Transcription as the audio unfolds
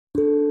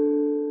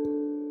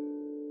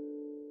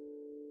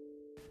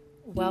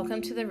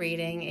Welcome to the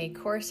reading, A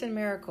Course in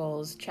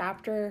Miracles,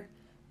 Chapter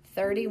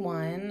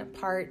 31,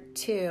 Part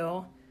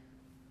 2,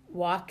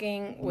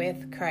 Walking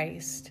with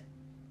Christ.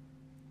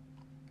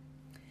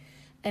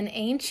 An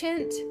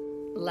ancient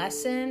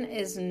lesson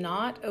is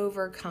not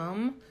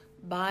overcome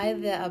by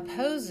the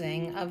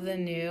opposing of the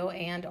new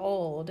and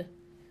old.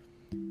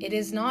 It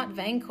is not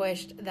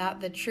vanquished that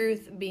the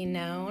truth be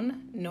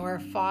known, nor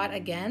fought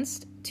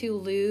against to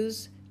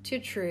lose to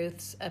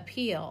truth's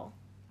appeal.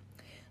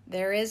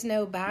 There is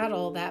no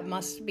battle that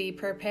must be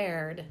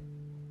prepared,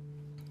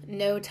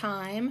 no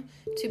time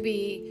to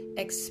be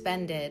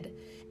expended,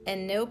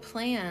 and no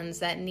plans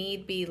that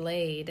need be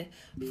laid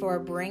for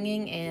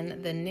bringing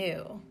in the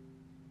new.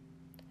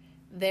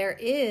 There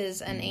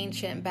is an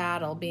ancient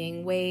battle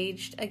being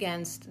waged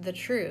against the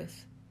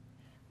truth,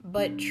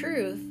 but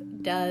truth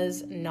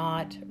does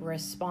not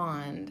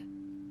respond.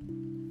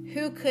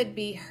 Who could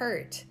be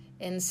hurt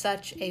in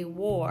such a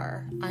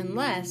war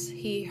unless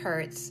he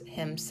hurts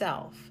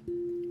himself?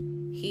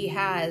 He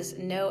has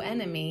no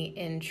enemy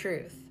in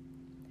truth.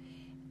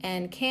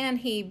 And can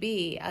he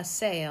be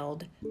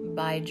assailed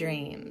by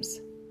dreams?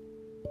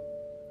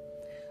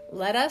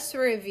 Let us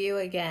review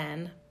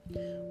again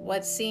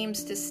what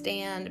seems to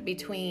stand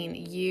between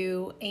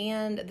you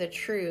and the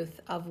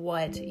truth of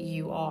what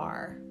you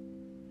are,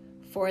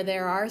 for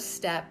there are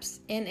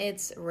steps in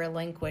its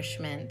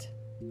relinquishment.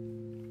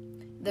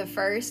 The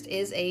first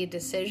is a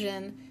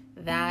decision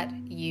that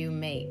you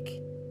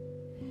make.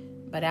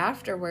 But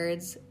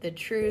afterwards, the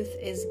truth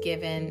is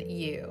given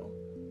you.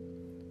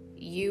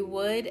 You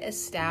would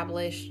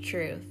establish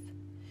truth,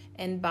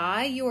 and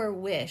by your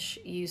wish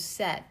you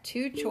set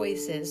two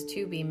choices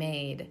to be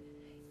made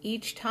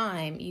each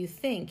time you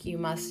think you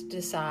must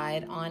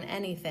decide on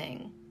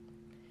anything.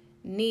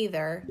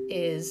 Neither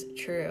is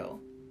true,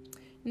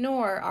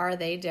 nor are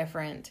they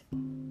different.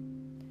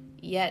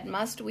 Yet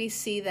must we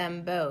see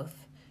them both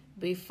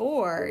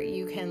before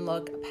you can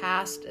look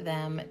past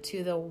them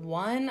to the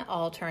one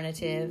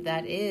alternative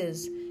that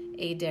is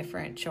a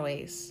different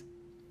choice.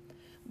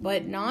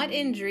 But not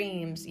in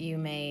dreams you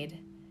made,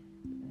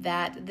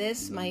 that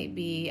this might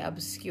be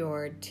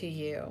obscured to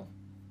you.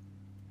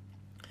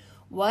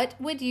 What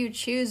would you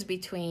choose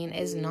between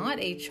is not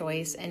a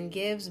choice and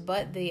gives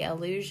but the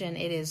illusion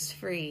it is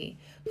free,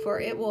 for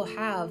it will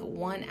have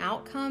one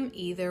outcome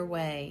either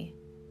way.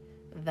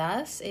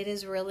 Thus, it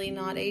is really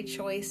not a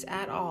choice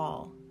at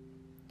all.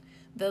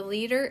 The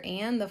leader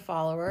and the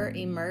follower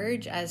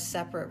emerge as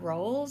separate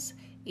roles,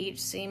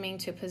 each seeming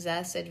to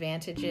possess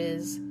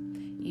advantages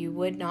you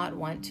would not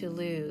want to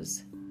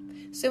lose.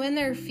 So in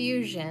their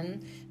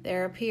fusion,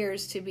 there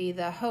appears to be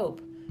the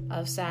hope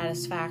of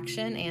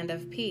satisfaction and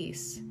of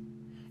peace.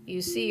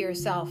 You see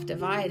yourself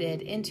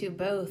divided into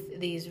both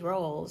these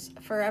roles,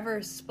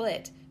 forever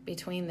split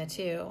between the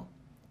two,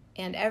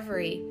 and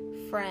every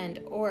friend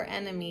or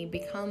enemy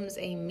becomes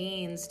a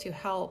means to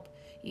help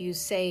you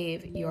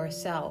save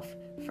yourself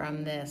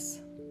from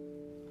this.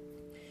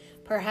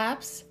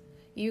 Perhaps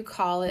you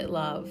call it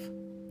love.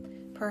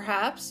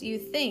 Perhaps you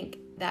think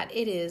that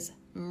it is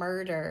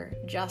murder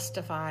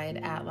justified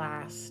at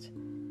last.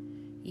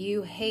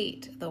 You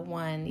hate the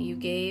one you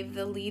gave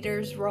the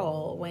leader's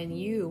role when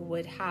you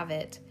would have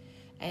it,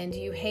 and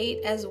you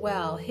hate as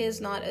well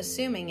his not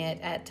assuming it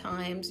at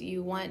times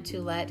you want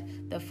to let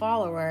the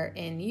follower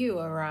in you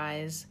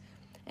arise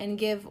and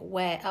give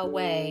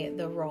away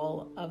the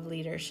role of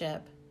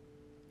leadership.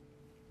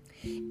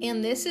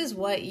 And this is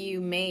what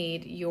you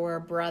made your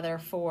brother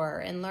for,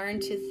 and learn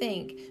to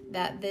think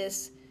that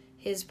this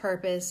his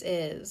purpose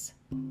is.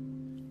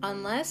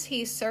 Unless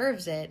he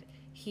serves it,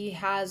 he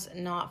has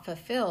not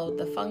fulfilled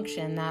the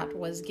function that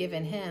was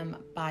given him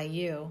by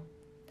you.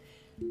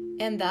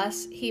 And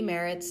thus he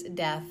merits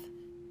death,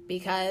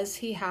 because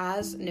he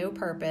has no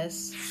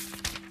purpose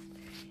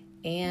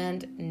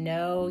and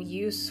no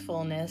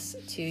usefulness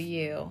to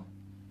you.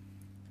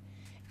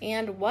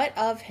 And what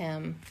of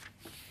him?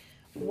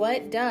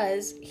 What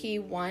does he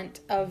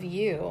want of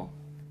you?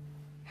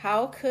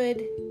 How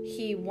could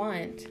he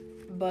want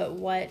but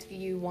what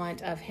you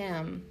want of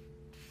him?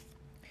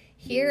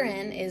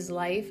 Herein is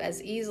life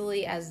as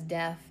easily as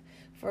death,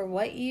 for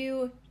what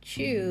you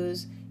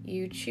choose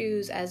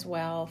as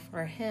well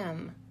for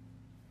him.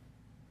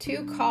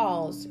 Two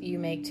calls you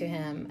make to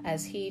him,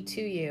 as he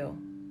to you.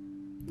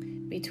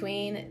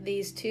 Between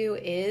these two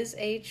is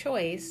a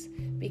choice,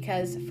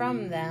 because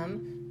from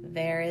them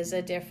there is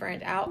a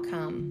different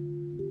outcome.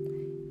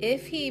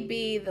 If he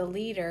be the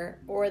leader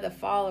or the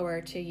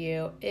follower to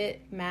you,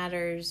 it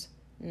matters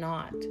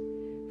not,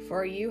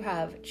 for you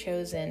have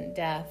chosen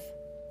death.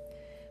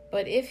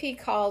 But if he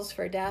calls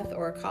for death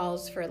or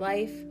calls for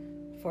life,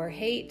 for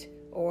hate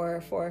or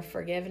for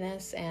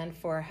forgiveness and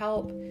for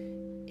help,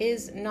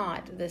 is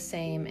not the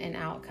same in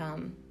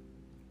outcome.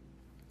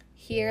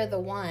 Hear the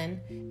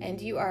one, and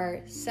you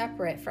are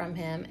separate from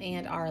him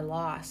and are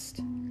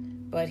lost.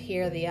 But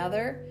hear the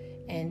other,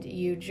 and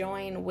you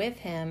join with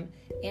him,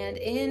 and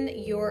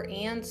in your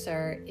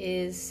answer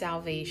is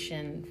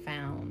salvation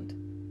found.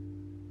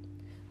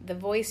 The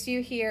voice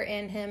you hear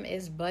in him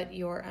is but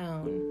your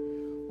own.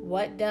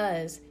 What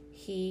does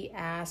he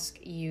asks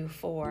you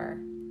for.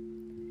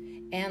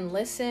 And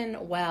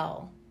listen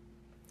well,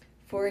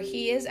 for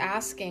he is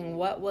asking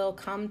what will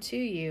come to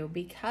you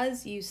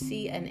because you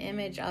see an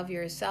image of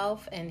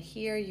yourself and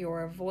hear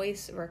your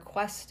voice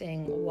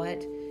requesting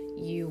what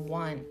you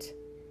want.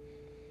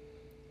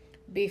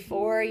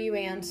 Before you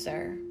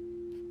answer,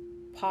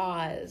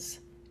 pause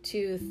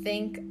to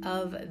think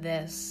of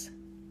this.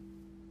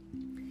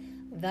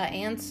 The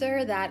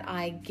answer that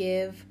I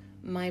give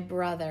my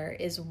brother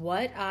is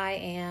what I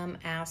am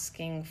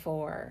asking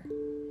for,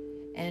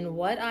 and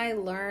what I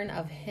learn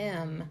of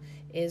him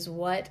is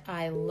what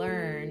I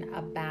learn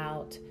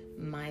about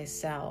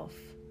myself.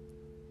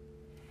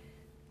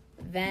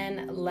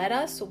 Then let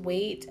us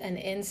wait an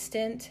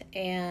instant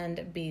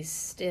and be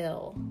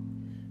still,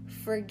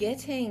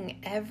 forgetting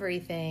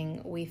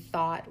everything we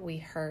thought we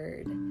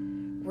heard,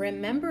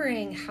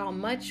 remembering how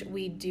much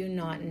we do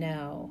not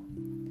know.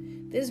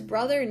 This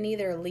brother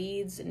neither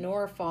leads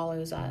nor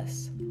follows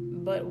us,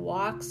 but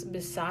walks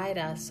beside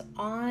us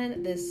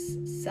on this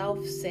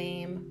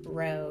self-same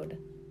road.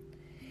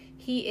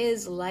 He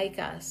is like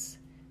us,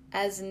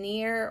 as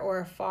near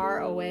or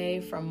far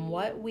away from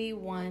what we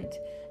want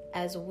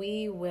as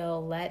we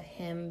will let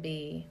him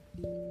be.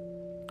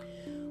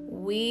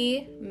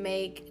 We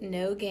make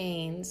no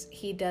gains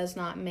he does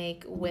not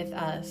make with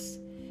us,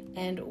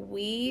 and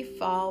we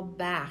fall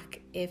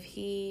back if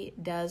he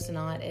does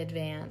not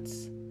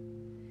advance.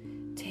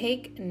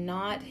 Take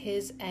not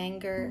his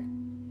anger,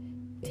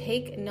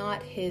 take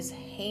not his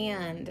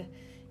hand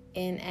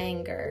in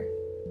anger,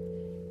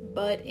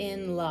 but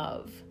in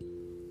love.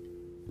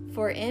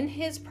 For in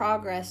his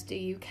progress do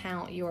you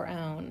count your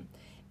own,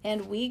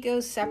 and we go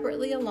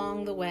separately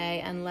along the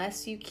way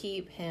unless you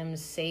keep him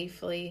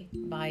safely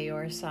by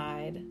your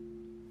side.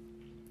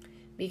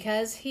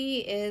 Because he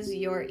is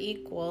your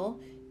equal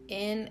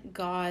in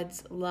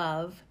God's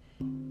love,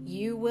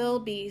 you will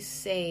be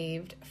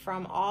saved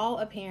from all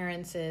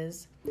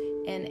appearances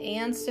and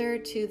answer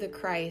to the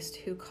Christ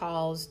who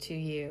calls to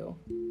you.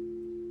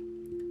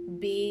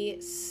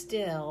 Be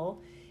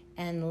still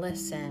and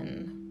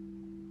listen.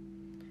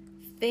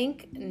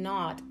 Think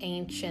not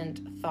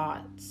ancient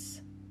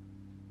thoughts.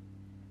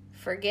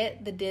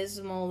 Forget the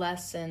dismal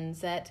lessons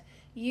that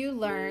you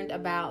learned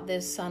about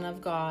this Son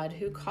of God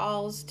who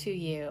calls to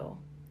you.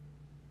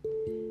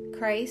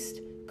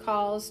 Christ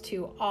calls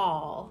to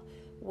all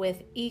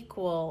with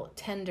equal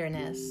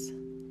tenderness,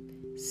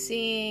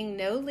 seeing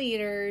no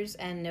leaders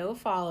and no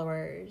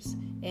followers,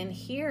 and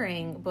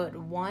hearing but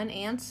one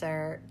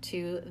answer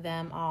to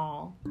them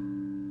all.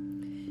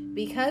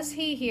 Because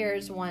he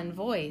hears one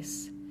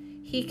voice,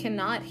 he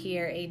cannot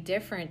hear a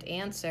different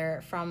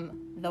answer from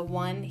the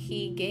one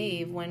he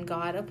gave when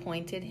God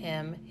appointed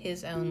him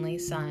his only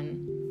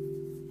Son.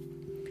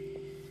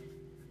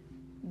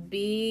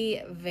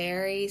 Be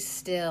very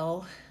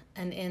still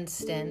an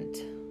instant.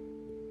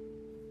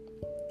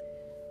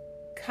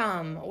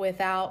 Come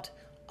without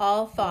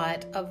all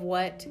thought of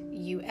what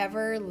you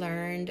ever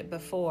learned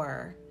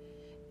before,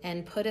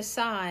 and put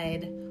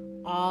aside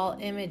all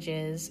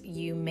images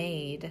you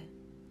made.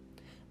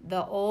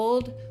 The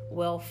old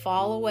will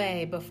fall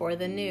away before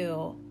the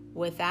new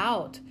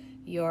without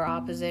your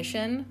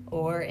opposition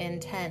or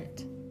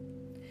intent.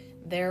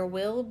 There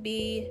will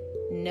be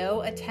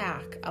no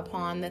attack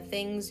upon the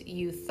things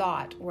you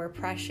thought were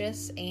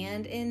precious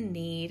and in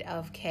need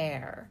of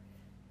care.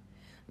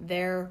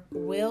 There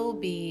will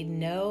be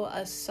no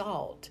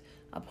assault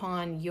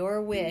upon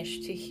your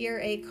wish to hear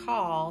a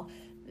call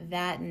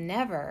that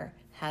never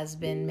has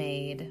been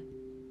made.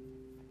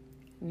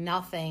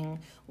 Nothing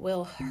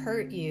will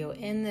hurt you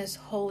in this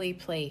holy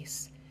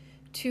place,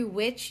 to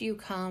which you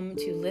come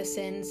to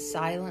listen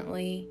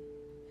silently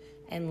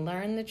and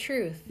learn the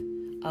truth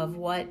of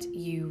what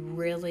you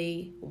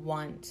really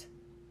want.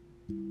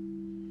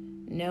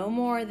 No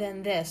more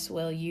than this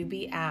will you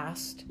be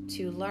asked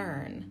to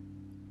learn.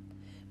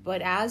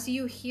 But as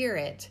you hear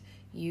it,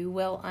 you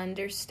will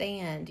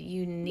understand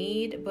you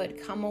need but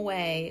come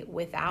away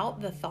without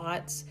the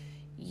thoughts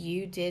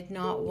you did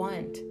not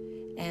want,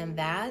 and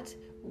that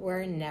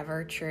were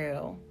never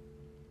true.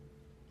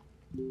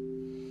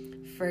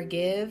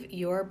 Forgive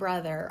your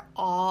brother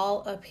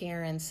all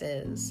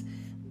appearances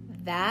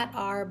that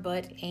are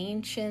but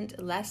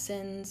ancient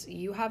lessons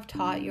you have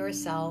taught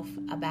yourself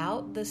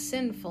about the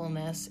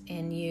sinfulness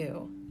in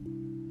you.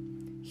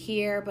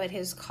 Hear but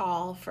his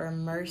call for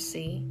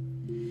mercy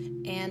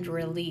and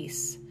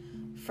release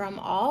from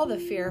all the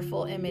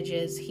fearful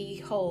images he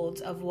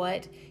holds of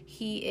what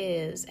he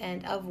is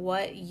and of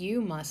what you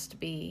must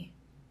be.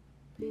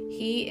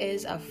 He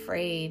is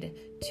afraid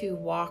to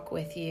walk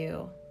with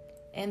you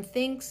and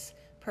thinks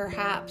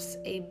perhaps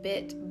a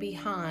bit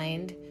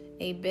behind,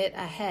 a bit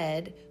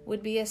ahead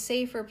would be a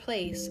safer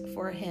place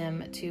for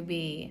him to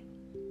be.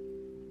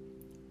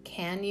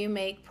 Can you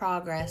make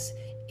progress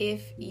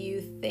if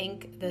you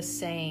think the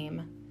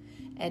same,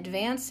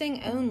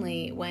 advancing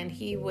only when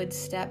he would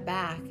step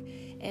back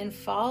and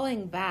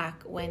falling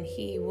back when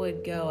he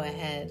would go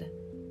ahead?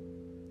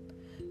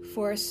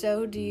 For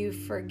so do you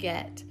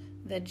forget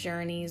the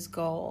journey's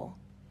goal,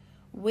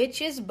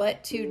 which is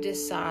but to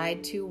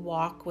decide to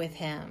walk with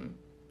him.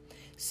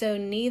 So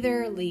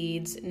neither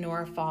leads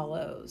nor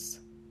follows.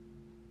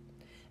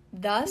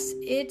 Thus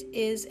it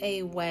is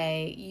a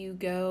way you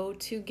go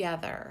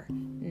together,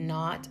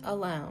 not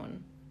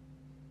alone.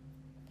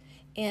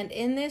 And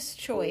in this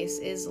choice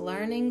is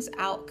learning's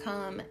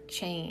outcome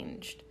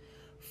changed,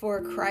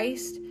 for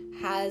Christ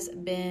has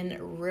been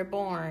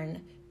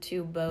reborn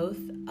to both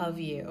of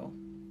you.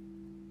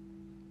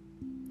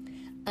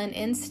 An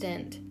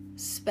instant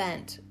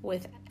spent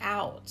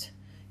without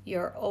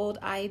your old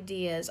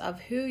ideas of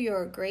who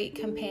your great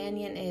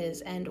companion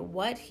is and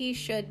what he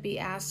should be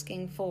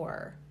asking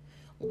for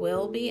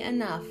will be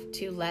enough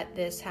to let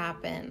this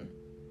happen.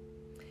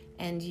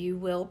 And you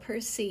will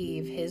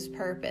perceive his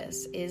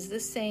purpose is the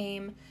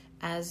same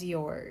as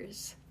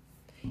yours.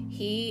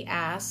 He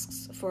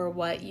asks for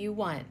what you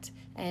want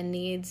and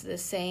needs the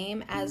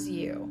same as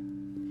you.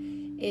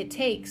 It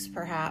takes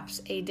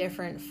perhaps a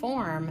different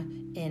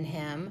form in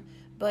him,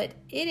 but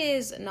it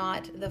is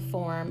not the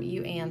form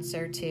you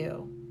answer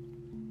to.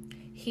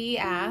 He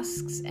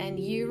asks and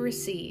you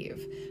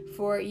receive,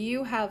 for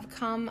you have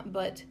come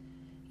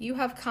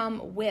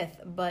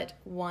with but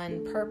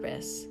one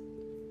purpose,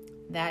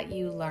 that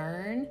you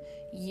learn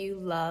you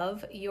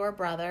love your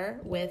brother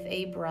with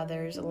a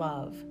brother's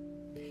love.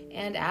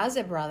 And as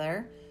a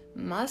brother,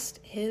 must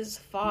his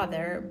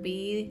father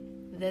be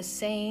the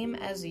same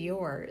as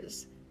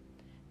yours,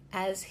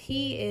 as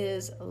he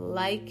is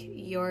like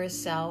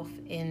yourself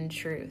in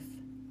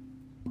truth.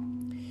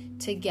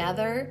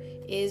 Together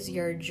is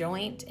your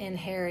joint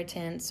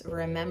inheritance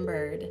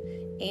remembered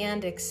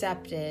and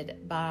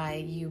accepted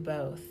by you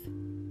both.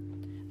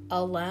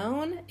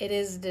 Alone it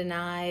is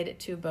denied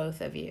to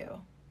both of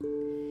you.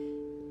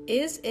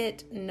 Is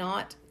it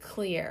not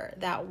clear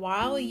that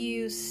while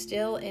you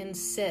still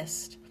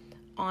insist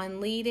on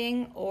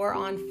leading or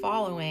on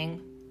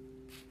following,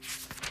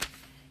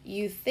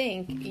 you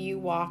think you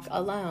walk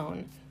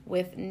alone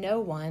with no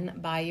one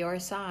by your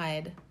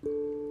side?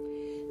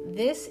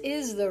 This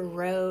is the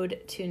road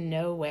to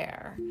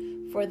nowhere,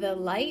 for the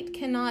light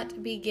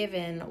cannot be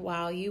given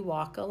while you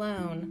walk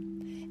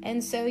alone,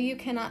 and so you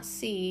cannot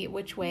see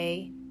which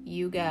way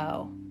you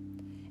go.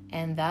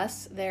 And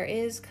thus there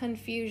is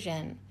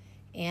confusion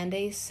and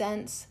a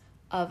sense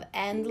of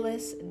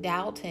endless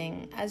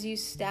doubting as you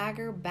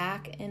stagger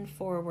back and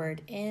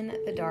forward in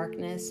the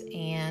darkness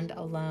and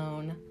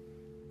alone.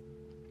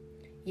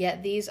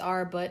 Yet these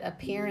are but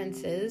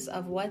appearances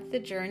of what the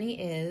journey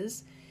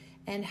is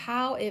and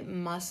how it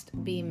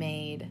must be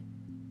made.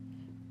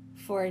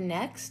 For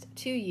next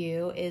to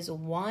you is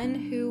one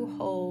who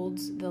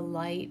holds the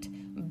light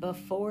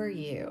before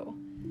you,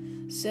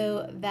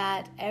 so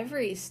that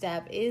every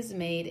step is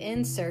made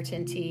in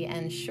certainty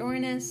and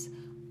sureness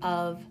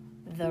of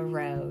the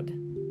road.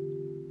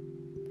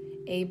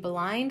 A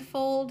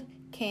blindfold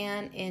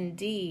can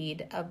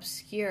indeed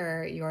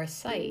obscure your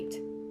sight,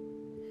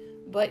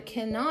 but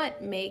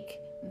cannot make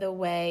the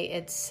way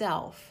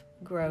itself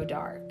grow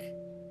dark.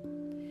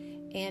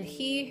 And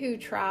he who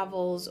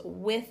travels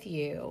with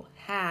you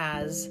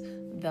has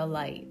the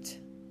light.